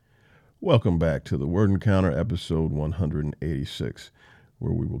Welcome back to the Word Encounter, episode 186,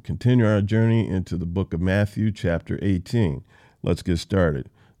 where we will continue our journey into the book of Matthew, chapter 18. Let's get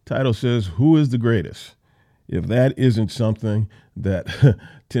started. Title says, Who is the greatest? If that isn't something that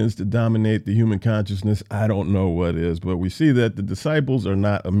tends to dominate the human consciousness, I don't know what is. But we see that the disciples are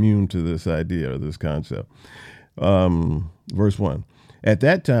not immune to this idea or this concept. Verse 1. At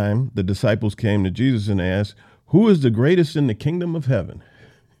that time, the disciples came to Jesus and asked, Who is the greatest in the kingdom of heaven?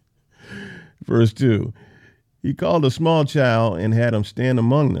 Verse 2, he called a small child and had him stand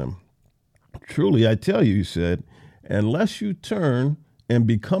among them. Truly, I tell you, he said, unless you turn and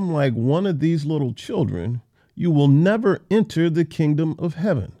become like one of these little children, you will never enter the kingdom of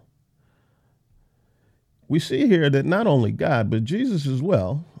heaven. We see here that not only God, but Jesus as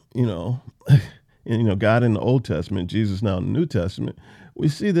well, and God in the Old Testament, Jesus now in the New Testament, we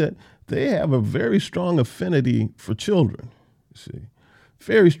see that they have a very strong affinity for children, you see.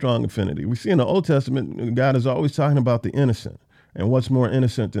 Very strong affinity. We see in the Old Testament, God is always talking about the innocent and what's more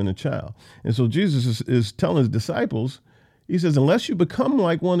innocent than a child. And so Jesus is telling his disciples, he says, unless you become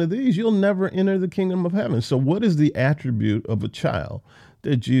like one of these, you'll never enter the kingdom of heaven. So what is the attribute of a child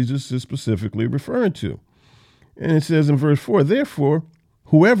that Jesus is specifically referring to? And it says in verse 4, therefore,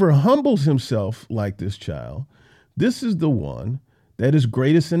 whoever humbles himself like this child, this is the one that is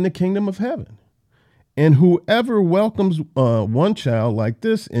greatest in the kingdom of heaven. And whoever welcomes one child like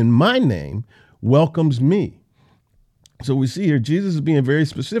this in my name welcomes me. So we see here, Jesus is being very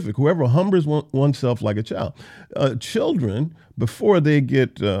specific. Whoever humbles oneself like a child. Children, before they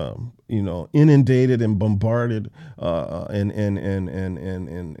get, inundated and bombarded and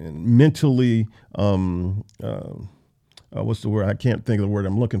mentally, what's the word? I can't think of the word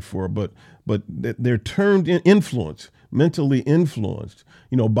I'm looking for, but they're turned mentally influenced,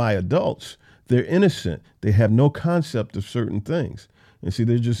 by adults. They're innocent. They have no concept of certain things. And see,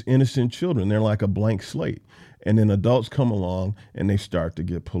 they're just innocent children. They're like a blank slate. And then adults come along and they start to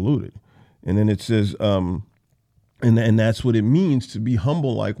get polluted. And then it says, and that's what it means to be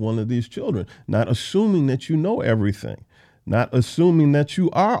humble like one of these children, not assuming that you know everything, not assuming that you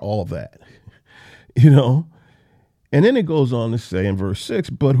are all that, And then it goes on to say in verse 6,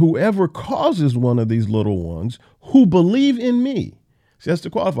 but whoever causes one of these little ones who believe in me, see, that's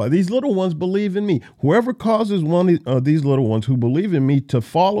to qualify. These little ones believe in me. Whoever causes one of these little ones who believe in me to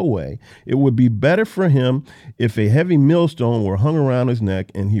fall away, it would be better for him if a heavy millstone were hung around his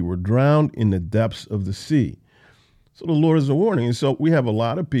neck and he were drowned in the depths of the sea. So the Lord is a warning. And so we have a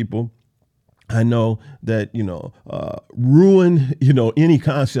lot of people I know that, ruin, any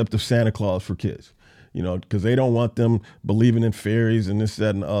concept of Santa Claus for kids, because they don't want them believing in fairies and this,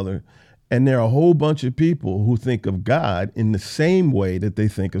 that, and the other. And there are a whole bunch of people who think of God in the same way that they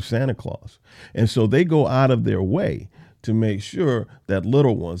think of Santa Claus. And so they go out of their way to make sure that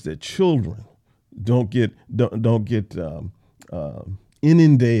little ones, that children don't get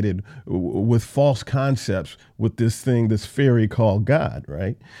inundated with false concepts with this fairy called God,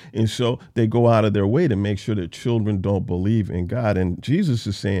 right? And so they go out of their way to make sure that children don't believe in God. And Jesus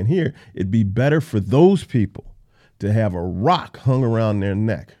is saying here, it'd be better for those people to have a rock hung around their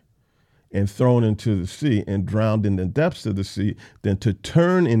neck and thrown into the sea and drowned in the depths of the sea than to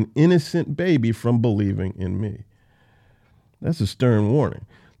turn an innocent baby from believing in me. That's a stern warning.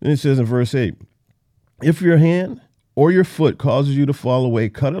 Then it says in verse 8, if your hand or your foot causes you to fall away,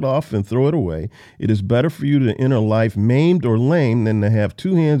 cut it off and throw it away. It is better for you to enter life maimed or lame than to have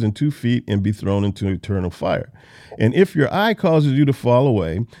 2 hands and 2 feet and be thrown into eternal fire. And if your eye causes you to fall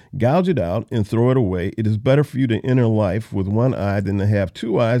away, gouge it out and throw it away. It is better for you to enter life with 1 eye than to have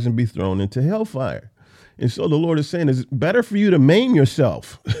 2 eyes and be thrown into hellfire. And so the Lord is saying it's better for you to maim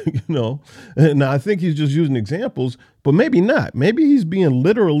yourself, Now, I think he's just using examples, but maybe not. Maybe he's being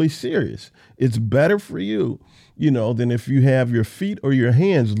literally serious. It's better for you, than if you have your feet or your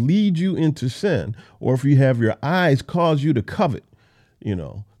hands lead you into sin, or if you have your eyes cause you to covet,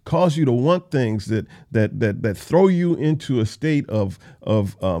 cause you to want things that throw you into a state of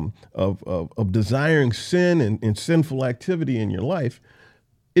desiring sin and sinful activity in your life.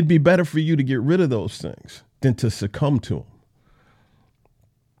 It'd be better for you to get rid of those things than to succumb to them.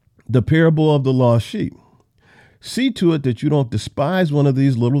 The parable of the lost sheep. See to it that you don't despise one of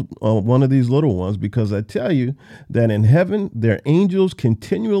these little ones, because I tell you that in heaven their angels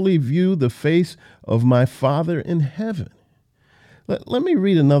continually view the face of my Father in heaven. Let me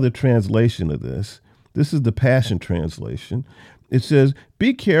read another translation of this. This is the Passion Translation. It says,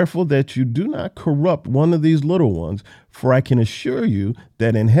 be careful that you do not corrupt one of these little ones, for I can assure you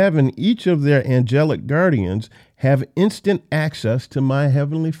that in heaven each of their angelic guardians have instant access to my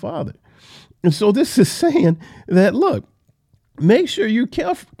heavenly Father. And so this is saying that, look, make sure you're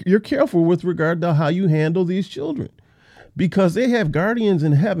careful with regard to how you handle these children, because they have guardians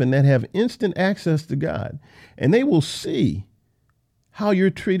in heaven that have instant access to God, and they will see how you're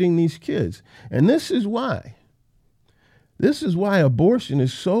treating these kids. And this is why abortion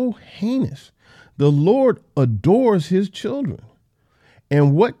is so heinous. The Lord adores his children.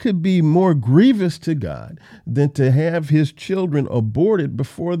 And what could be more grievous to God than to have his children aborted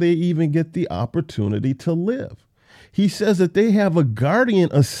before they even get the opportunity to live? He says that they have a guardian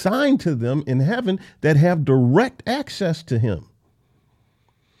assigned to them in heaven that have direct access to him.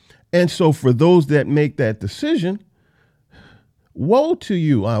 And so for those that make that decision, woe to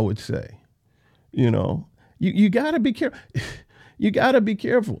you, I would say. You got to be careful. You got to be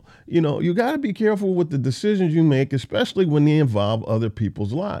careful. You got to be careful with the decisions you make, especially when they involve other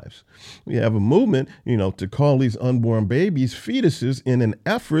people's lives. We have a movement, to call these unborn babies fetuses in an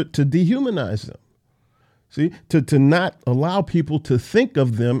effort to dehumanize them. See, to not allow people to think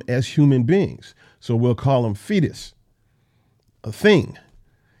of them as human beings. So we'll call them fetus, a thing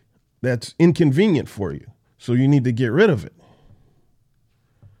that's inconvenient for you. So you need to get rid of it.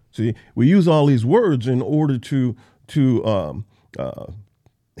 See, we use all these words in order to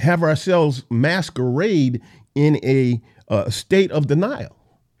have ourselves masquerade in a state of denial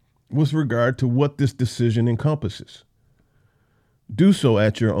with regard to what this decision encompasses. Do so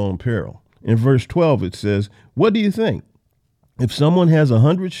at your own peril. In verse 12, it says, what do you think? If someone has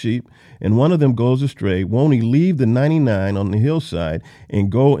 100 sheep and one of them goes astray, won't he leave the 99 on the hillside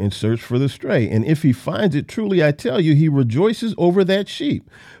and go and search for the stray? And if he finds it, truly I tell you, he rejoices over that sheep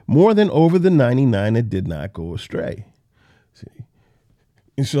more than over the 99 that did not go astray. See?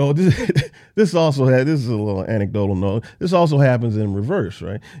 And so this is a little anecdotal note. This also happens in reverse,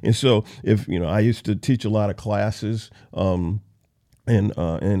 right? And so if, I used to teach a lot of classes, and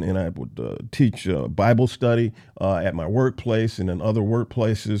I would teach Bible study at my workplace and in other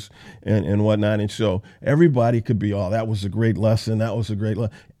workplaces and whatnot. And so everybody could be, that was a great lesson. That was a great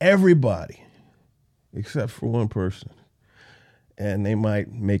lesson. Everybody, except for one person. And they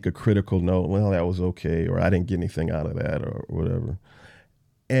might make a critical note, well, that was okay, or I didn't get anything out of that, or whatever.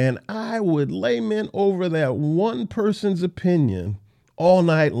 And I would lament over that one person's opinion all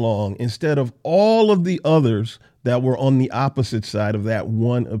night long instead of all of the others that were on the opposite side of that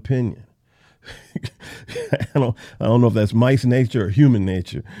one opinion. I don't know if that's mice nature or human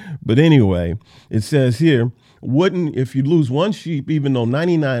nature. But anyway, it says here, if you lose one sheep, even though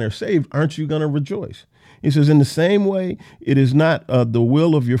 99 are saved, aren't you going to rejoice? It says, in the same way, it is not the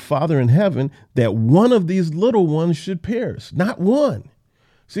will of your Father in heaven that one of these little ones should perish. Not one.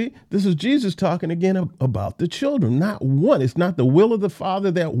 See, this is Jesus talking again about the children. Not one. It's not the will of the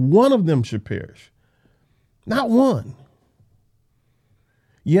Father that one of them should perish. Not one.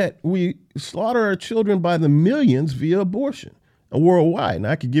 Yet we slaughter our children by the millions via abortion worldwide. And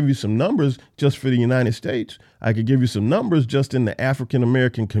I could give you some numbers just for the United States. I could give you some numbers just in the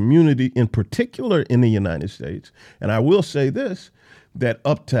African-American community, in particular in the United States. And I will say this, that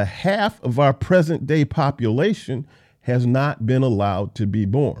up to half of our present day population has not been allowed to be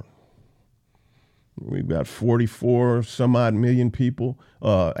born. We've got 44 some odd million people,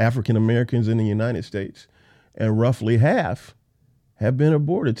 African Americans in the United States, and roughly half have been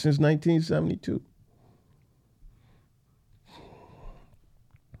aborted since 1972.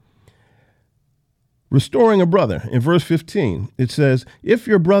 Restoring a brother. In verse 15, it says, if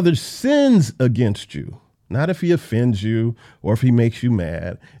your brother sins against you, not if he offends you or if he makes you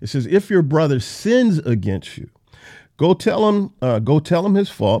mad. It says, if your brother sins against you, go tell him his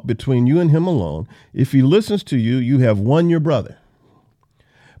fault between you and him alone. If he listens to you, you have won your brother.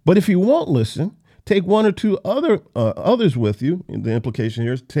 But if he won't listen, take one or two others with you. And the implication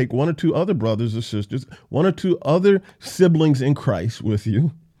here is take one or two other brothers or sisters, one or two other siblings in Christ with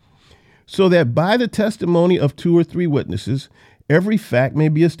you, so that by the testimony of 2 or 3 witnesses, every fact may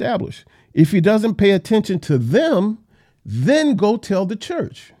be established. If he doesn't pay attention to them, then go tell the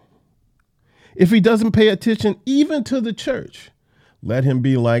church. If he doesn't pay attention even to the church, let him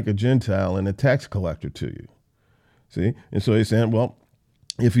be like a Gentile and a tax collector to you. See? And so he's saying, well,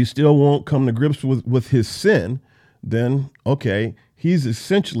 if he still won't come to grips with his sin, then, okay, he's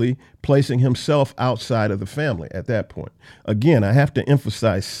essentially placing himself outside of the family at that point. Again, I have to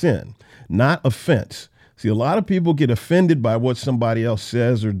emphasize sin, not offense. See, a lot of people get offended by what somebody else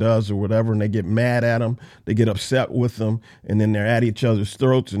says or does or whatever, and they get mad at them. They get upset with them, and then they're at each other's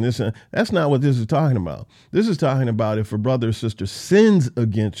throats. And that's not what this is talking about. This is talking about if a brother or sister sins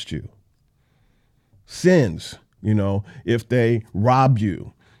against you. Sins, if they rob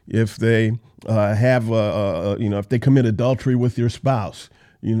you, if they if they commit adultery with your spouse,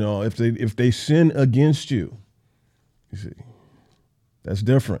 if they sin against you. You see. That's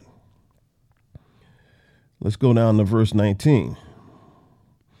different. Let's go down to verse 19.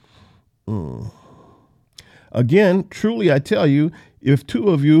 Again, truly I tell you, if two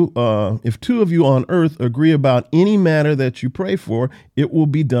of you on earth agree about any matter that you pray for, it will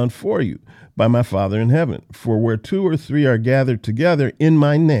be done for you by my Father in heaven. For where 2 or 3 are gathered together in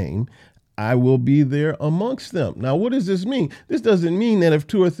my name, I will be there amongst them. Now, what does this mean? This doesn't mean that if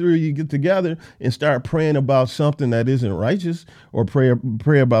 2 or 3 of you get together and start praying about something that isn't righteous, or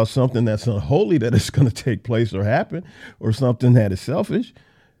pray about something that's unholy that is going to take place or happen, or something that is selfish.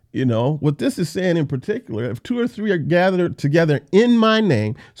 You know, what this is saying in particular, if 2 or 3 are gathered together in my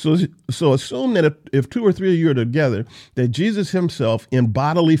name, so assume that if 2 or 3 of you are together, that Jesus himself in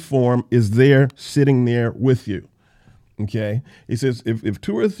bodily form is there, sitting there with you. Okay, he says, if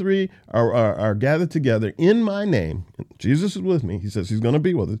 2 or 3 are gathered together in my name, Jesus is with me. He says he's going to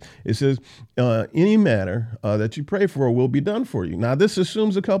be with us. It says any matter that you pray for will be done for you. Now, this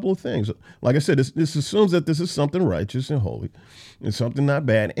assumes a couple of things. Like I said, this assumes that this is something righteous and holy, and something not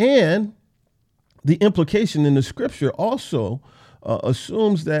bad. And the implication in the scripture also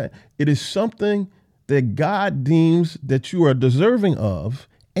assumes that it is something that God deems that you are deserving of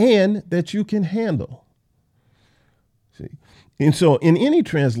and that you can handle. And so in any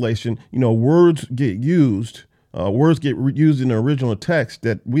translation, words get used in the original text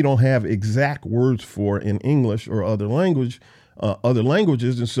that we don't have exact words for in English or other languages.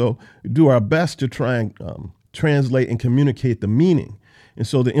 And so do our best to try and translate and communicate the meaning. And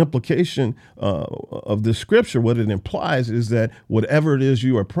so the implication of the scripture, what it implies is that whatever it is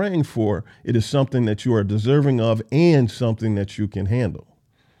you are praying for, it is something that you are deserving of and something that you can handle.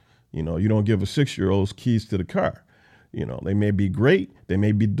 You don't give a 6-year-old keys to the car. They may be great. They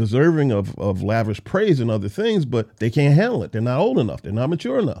may be deserving of lavish praise and other things, but they can't handle it. They're not old enough. They're not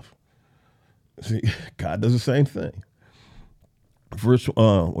mature enough. See, God does the same thing. We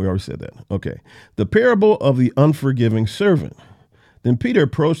already said that. Okay. The parable of the unforgiving servant. Then Peter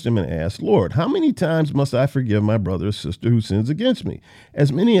approached him and asked, Lord, how many times must I forgive my brother or sister who sins against me?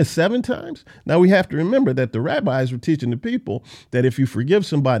 As many as 7 times? Now we have to remember that the rabbis were teaching the people that if you forgive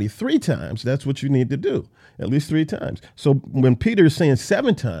somebody 3 times, that's what you need to do, at least 3 times. So when Peter is saying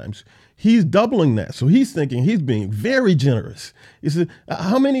 7 times, he's doubling that. So he's thinking he's being very generous. He said,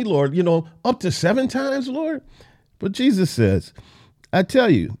 how many, Lord? Up to 7 times, Lord? But Jesus says, I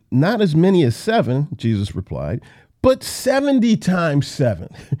tell you, not as many as 7, Jesus replied, but 70 times 7,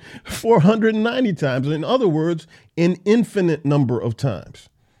 490 times. In other words, an infinite number of times.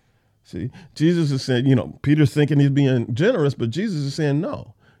 See, Jesus is saying, Peter's thinking he's being generous, but Jesus is saying,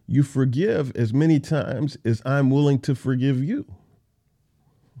 no, you forgive as many times as I'm willing to forgive you.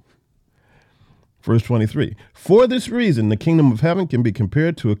 Verse 23, for this reason, the kingdom of heaven can be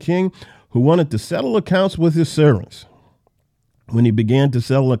compared to a king who wanted to settle accounts with his servants. When he began to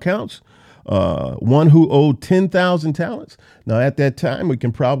settle accounts, one who owed 10,000 talents. Now, at that time, we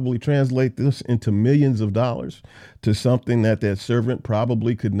can probably translate this into millions of dollars to something that servant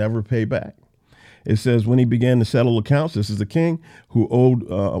probably could never pay back. It says, when he began to settle accounts, this is the king who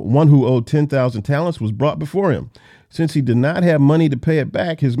owed 10,000 talents was brought before him. Since he did not have money to pay it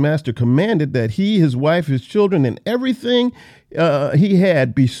back, his master commanded that he, his wife, his children, and everything he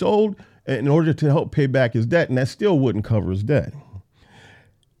had be sold in order to help pay back his debt. And that still wouldn't cover his debt.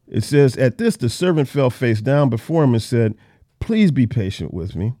 It says, at this, the servant fell face down before him and said, please be patient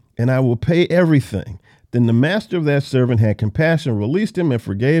with me, and I will pay everything. Then the master of that servant had compassion, released him, and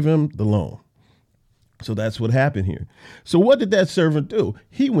forgave him the loan. So that's what happened here. So what did that servant do?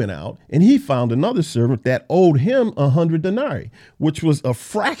 He went out and he found another servant that owed him 100 denarii, which was a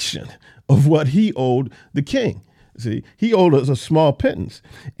fraction of what he owed the king. See, he owed us a small pittance,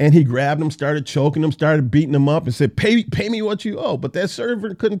 and he grabbed him, started choking him, started beating him up and said, pay me what you owe. But that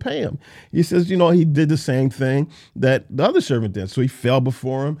servant couldn't pay him. He says, he did the same thing that the other servant did. So he fell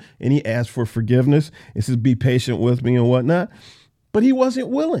before him and he asked for forgiveness. He says, be patient with me and whatnot. But he wasn't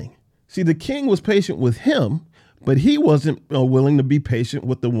willing. See, the king was patient with him, but he wasn't willing to be patient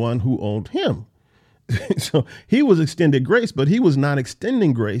with the one who owed him. So he was extended grace, but he was not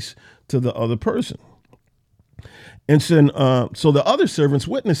extending grace to the other person. And so the other servants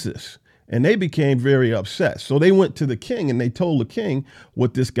witnessed this, and they became very upset. So they went to the king and they told the king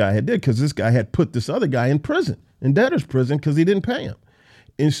what this guy had did, because this guy had put this other guy in prison, in debtor's prison, because he didn't pay him.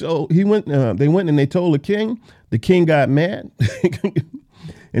 And so they went and they told the king. The king got mad.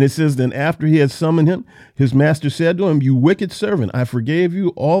 And it says, then after he had summoned him, his master said to him, you wicked servant, I forgave you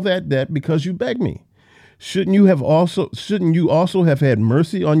all that debt because you begged me. Shouldn't you also have had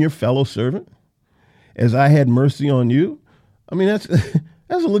mercy on your fellow servant, as I had mercy on you? I mean, that's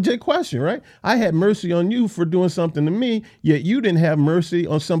That's a legit question, right? I had mercy on you for doing something to me, yet you didn't have mercy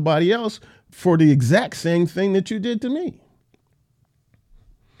on somebody else for the exact same thing that you did to me.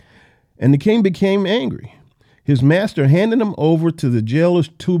 And the king became angry. His master handed him over to the jailers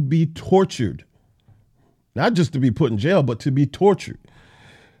to be tortured. Not just to be put in jail, but to be tortured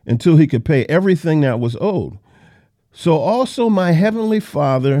until he could pay everything that was owed. So also my heavenly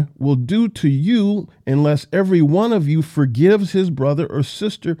Father will do to you unless every one of you forgives his brother or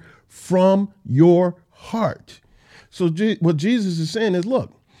sister from your heart. So what Jesus is saying is,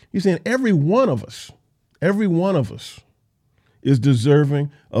 look, he's saying every one of us is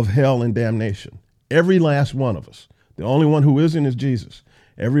deserving of hell and damnation. Every last one of us. The only one who isn't is Jesus.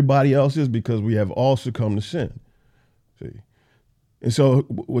 Everybody else is, because we have all succumbed to sin. See? And so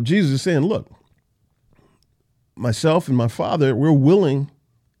what Jesus is saying, look, myself and my Father, we're willing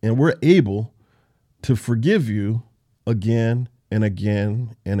and we're able to forgive you again and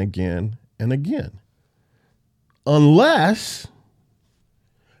again and again and again. Unless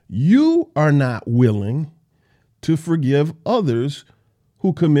you are not willing to forgive others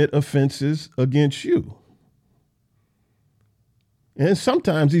who commit offenses against you. And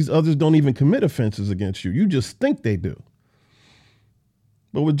sometimes these others don't even commit offenses against you. You just think they do.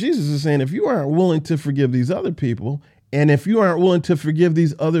 But what Jesus is saying, if you aren't willing to forgive these other people, and if you aren't willing to forgive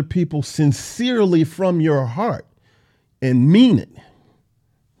these other people sincerely from your heart and mean it,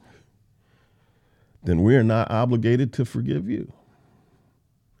 then we are not obligated to forgive you.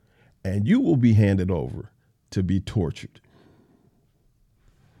 And you will be handed over to be tortured.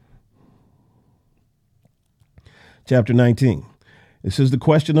 Chapter 19. It says the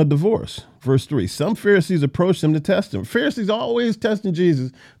question of divorce. Verse 3. Some Pharisees approached him to test him. Pharisees are always testing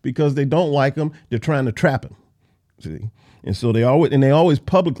Jesus because they don't like him. They're trying to trap him. See? And so they always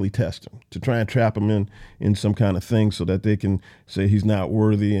publicly test him to try and trap him in some kind of thing so that they can say he's not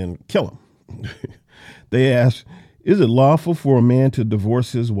worthy and kill him. They asked, is it lawful for a man to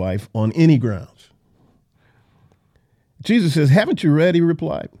divorce his wife on any grounds? Jesus says, haven't you read, he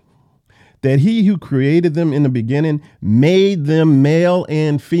replied, that he who created them in the beginning made them male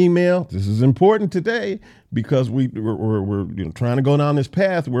and female? This is important today because we're trying to go down this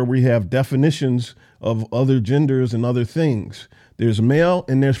path where we have definitions of other genders and other things. There's male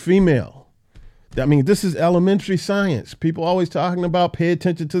and there's female. I mean, this is elementary science. People always talking about pay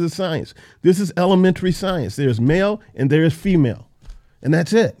attention to the science. This is elementary science. There's male and there's female. And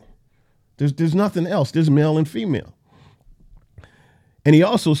that's it. There's nothing else. There's male and female. And he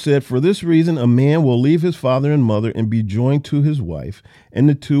also said, for this reason, a man will leave his father and mother and be joined to his wife, and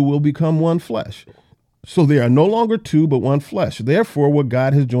the two will become one flesh. So they are no longer two, but one flesh. Therefore, what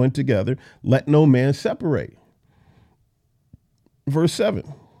God has joined together, let no man separate. Verse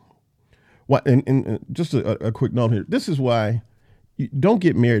 7. And just a quick note here. This is why you don't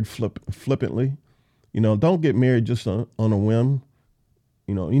get married flippantly. Don't get married just on a whim.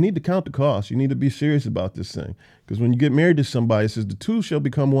 You need to count the cost. You need to be serious about this thing. Because when you get married to somebody, it says the two shall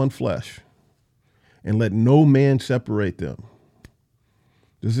become one flesh, and let no man separate them.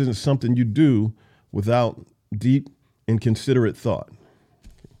 This isn't something you do without deep and considerate thought.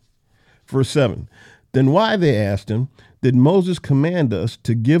 Verse 7. Then why, they asked him, did Moses command us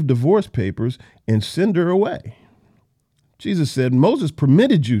to give divorce papers and send her away? Jesus said, Moses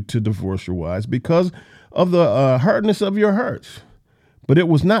permitted you to divorce your wives because of the hardness of your hearts. But it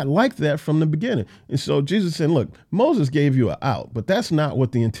was not like that from the beginning. And so Jesus said, look, Moses gave you an out, but that's not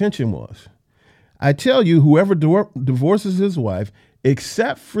what the intention was. I tell you, whoever divorces his wife,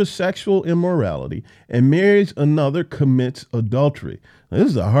 except for sexual immorality, and marries another commits adultery. Now, this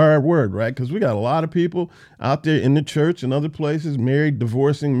is a hard word, right? Because we got a lot of people out there in the church and other places married,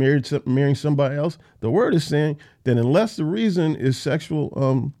 divorcing, marrying somebody else. The word is saying that unless the reason is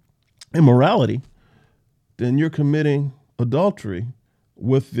sexual immorality, then you're committing adultery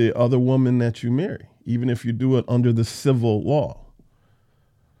with the other woman that you marry, even if you do it under the civil law.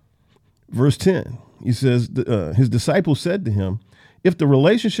 Verse 10, he says, his disciples said to him, if the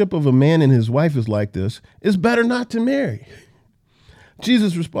relationship of a man and his wife is like this, it's better not to marry.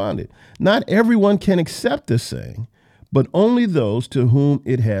 Jesus responded, not everyone can accept this saying, but only those to whom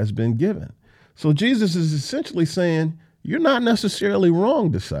it has been given. So Jesus is essentially saying, you're not necessarily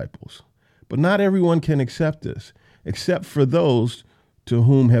wrong, disciples, but not everyone can accept this, except for those to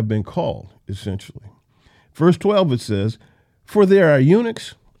whom have been called, essentially. Verse 12, it says, for there are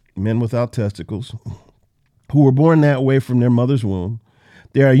eunuchs, men without testicles, who were born that way from their mother's womb.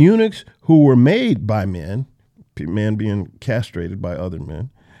 There are eunuchs who were made by men, man being castrated by other men.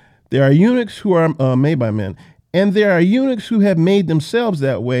 There are eunuchs who are made by men, And there are eunuchs who have made themselves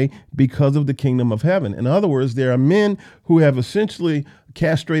that way because of the kingdom of heaven. In other words, there are men who have essentially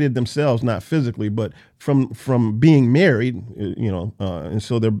castrated themselves, not physically, but from being married, and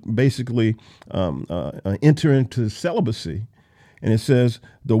so they're basically enter into celibacy. And it says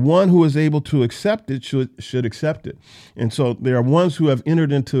the one who is able to accept it should accept it. And so there are ones who have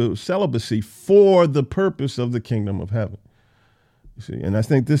entered into celibacy for the purpose of the kingdom of heaven. You see, and I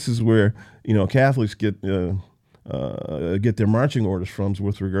think this is where Catholics get their marching orders from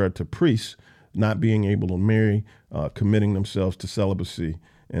with regard to priests not being able to marry, committing themselves to celibacy,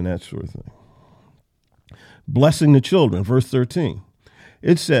 and that sort of thing. Blessing the children, verse 13.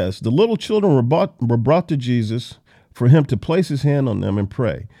 It says, the little children were brought to Jesus for him to place his hand on them and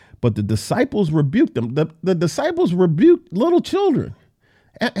pray. But the disciples rebuked them. The disciples rebuked little children.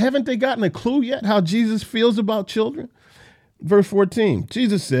 Haven't they gotten a clue yet how Jesus feels about children? Verse 14,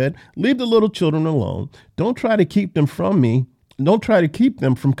 Jesus said, leave the little children alone. Don't try to keep them from me. Don't try to keep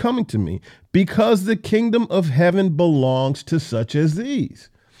them from coming to me, because the kingdom of heaven belongs to such as these.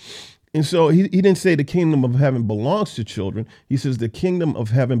 And so he didn't say the kingdom of heaven belongs to children. He says the kingdom of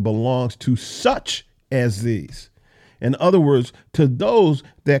heaven belongs to such as these. In other words, to those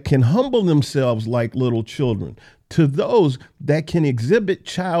that can humble themselves like little children, to those that can exhibit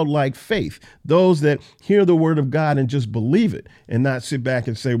childlike faith, those that hear the word of God and just believe it and not sit back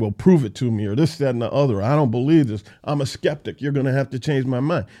and say, well, prove it to me, or this, that, and the other. I don't believe this. I'm a skeptic. You're going to have to change my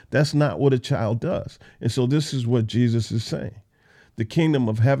mind. That's not what a child does. And so this is what Jesus is saying. The kingdom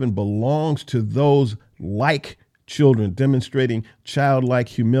of heaven belongs to those like children, demonstrating childlike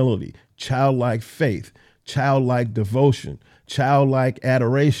humility, childlike faith, childlike devotion, childlike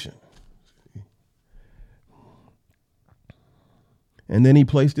adoration. And then he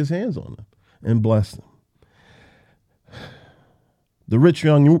placed his hands on them and blessed them. The rich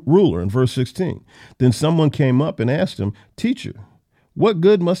young ruler in verse 16. Then someone came up and asked him, teacher, what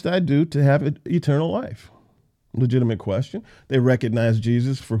good must I do to have eternal life? Legitimate question. They recognize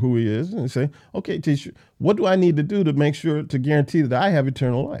Jesus for who he is and say, okay, teacher, what do I need to do to make sure, to guarantee that I have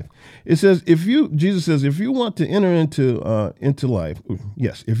eternal life? It says, Jesus says, if you want to enter into life,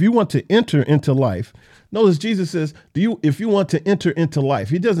 yes, if you want to enter into life, notice Jesus says, if you want to enter into life,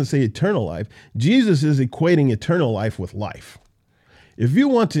 he doesn't say eternal life. Jesus is equating eternal life with life. If you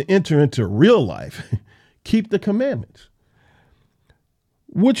want to enter into real life, keep the commandments.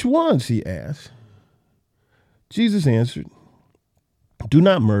 Which ones, he asked. Jesus answered, do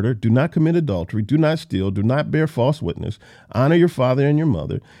not murder, do not commit adultery, do not steal, do not bear false witness, honor your father and your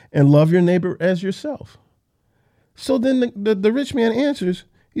mother, and love your neighbor as yourself. So then the rich man answers,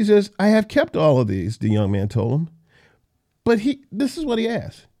 he says, I have kept all of these, the young man told him. But this is what he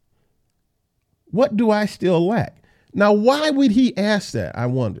asked. What do I still lack? Now, why would he ask that? I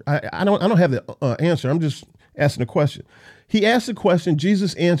wonder. I don't have the answer. I'm just asking a question. He asks a question.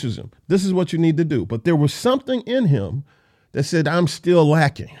 Jesus answers him. This is what you need to do. But there was something in him that said, I'm still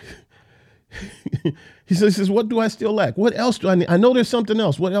lacking. He says, what do I still lack? What else do I need? I know there's something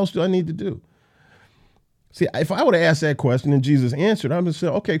else. What else do I need to do? See, if I would have asked that question and Jesus answered, I'm going to say,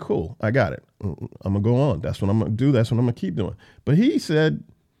 okay, cool. I got it. I'm going to go on. That's what I'm going to do. That's what I'm going to keep doing. But he said,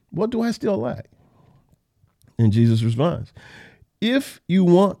 what do I still lack? And Jesus responds, if you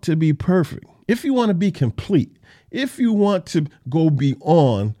want to be perfect, if you want to be complete, if you want to go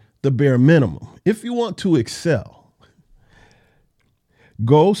beyond the bare minimum, if you want to excel,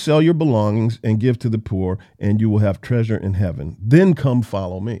 go sell your belongings and give to the poor, and you will have treasure in heaven. Then come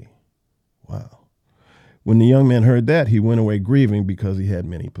follow me. Wow. When the young man heard that, he went away grieving because he had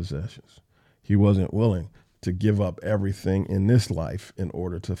many possessions. He wasn't willing to give up everything in this life in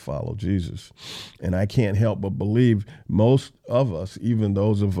order to follow Jesus. And I can't help but believe most of us, even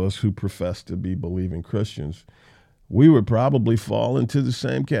those of us who profess to be believing Christians, we would probably fall into the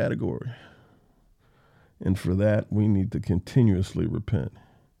same category. And for that, we need to continuously repent.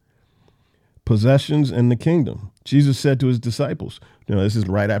 Possessions and the kingdom. Jesus said to his disciples, this is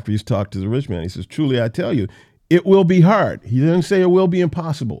right after he's talked to the rich man. He says, truly, I tell you, it will be hard. He didn't say it will be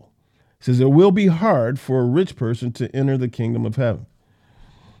impossible. He says, it will be hard for a rich person to enter the kingdom of heaven.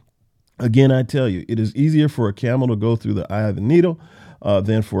 Again, I tell you, it is easier for a camel to go through the eye of the needle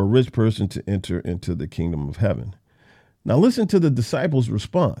than for a rich person to enter into the kingdom of heaven. Now listen to the disciples'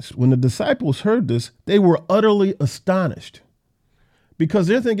 response. When the disciples heard this, they were utterly astonished because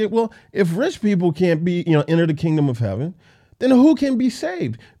they're thinking, well, if rich people can't enter the kingdom of heaven, then who can be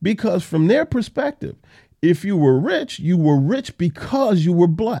saved? Because from their perspective, if you were rich because you were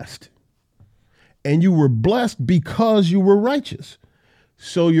blessed. And you were blessed because you were righteous.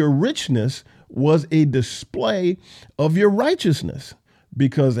 So your richness was a display of your righteousness.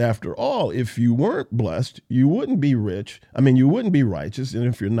 Because after all, if you weren't blessed, you wouldn't be rich. I mean, you wouldn't be righteous. And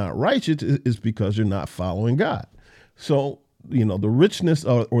if you're not righteous, it's because you're not following God. So, the richness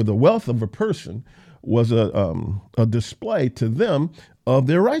or the wealth of a person was a display to them of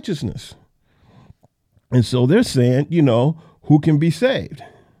their righteousness. And so they're saying, who can be saved?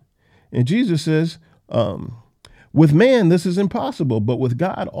 And Jesus says, with man, this is impossible, but with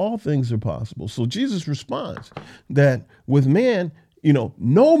God, all things are possible. So Jesus responds that with man,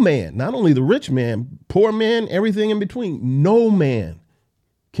 no man, not only the rich man, poor man, everything in between, no man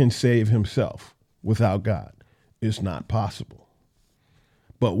can save himself without God. It's not possible.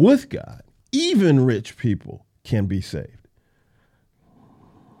 But with God, even rich people can be saved.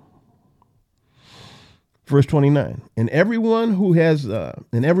 Verse 29, and everyone who has,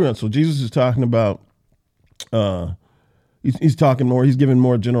 so Jesus is talking about, he's talking more, he's giving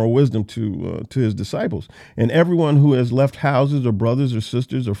more general wisdom to his disciples. And everyone who has left houses or brothers or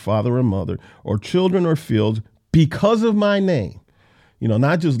sisters or father or mother or children or fields because of my name,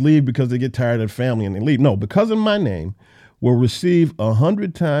 not just leave because they get tired of family and they leave. No, because of my name, will receive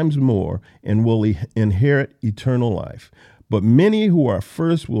 100 times more and will inherit eternal life. But many who are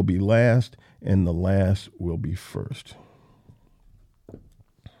first will be last, and the last will be first.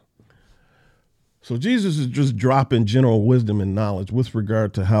 So Jesus is just dropping general wisdom and knowledge with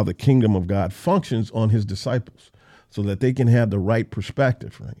regard to how the kingdom of God functions on his disciples so that they can have the right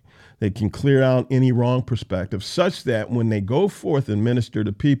perspective, right? They can clear out any wrong perspective such that when they go forth and minister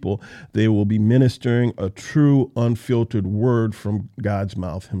to people, they will be ministering a true, unfiltered word from God's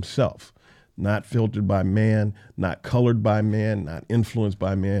mouth himself. Not filtered by man, not colored by man, not influenced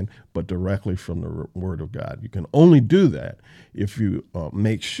by man, but directly from the word of God. You can only do that if you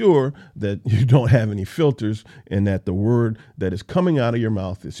make sure that you don't have any filters and that the word that is coming out of your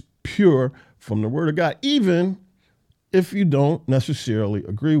mouth is pure from the word of God, even if you don't necessarily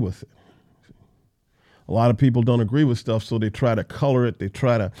agree with it. A lot of people don't agree with stuff, so they try to color it. They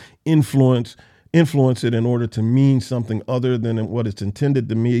try to influence it in order to mean something other than what it's intended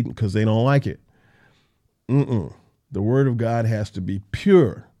to mean because they don't like it. The word of God has to be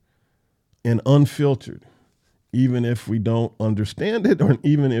pure and unfiltered, even if we don't understand it or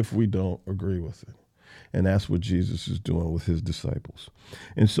even if we don't agree with it. And that's what Jesus is doing with his disciples.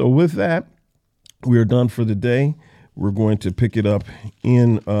 And so with that, we are done for the day. We're going to pick it up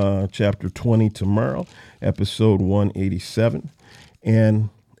in chapter 20 tomorrow, episode 187. And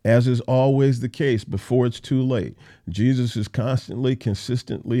as is always the case, before it's too late, Jesus is constantly,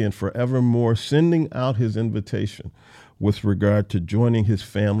 consistently, and forevermore sending out his invitation with regard to joining his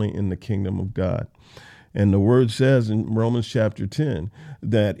family in the kingdom of God. And the word says in Romans chapter 10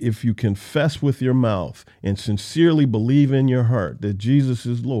 that if you confess with your mouth and sincerely believe in your heart that Jesus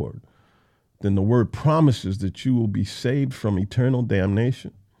is Lord, then the word promises that you will be saved from eternal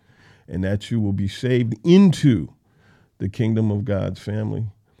damnation and that you will be saved into the kingdom of God's family,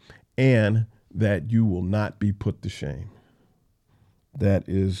 and that you will not be put to shame. That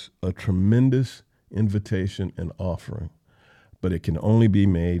is a tremendous invitation and offering, but it can only be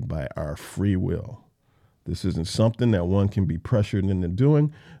made by our free will. This isn't something that one can be pressured into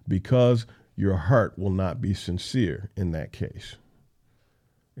doing because your heart will not be sincere in that case.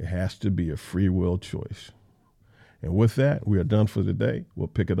 It has to be a free will choice. And with that, we are done for the day. We'll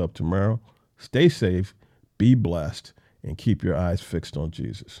pick it up tomorrow. Stay safe, be blessed, and keep your eyes fixed on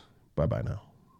Jesus. Bye-bye now.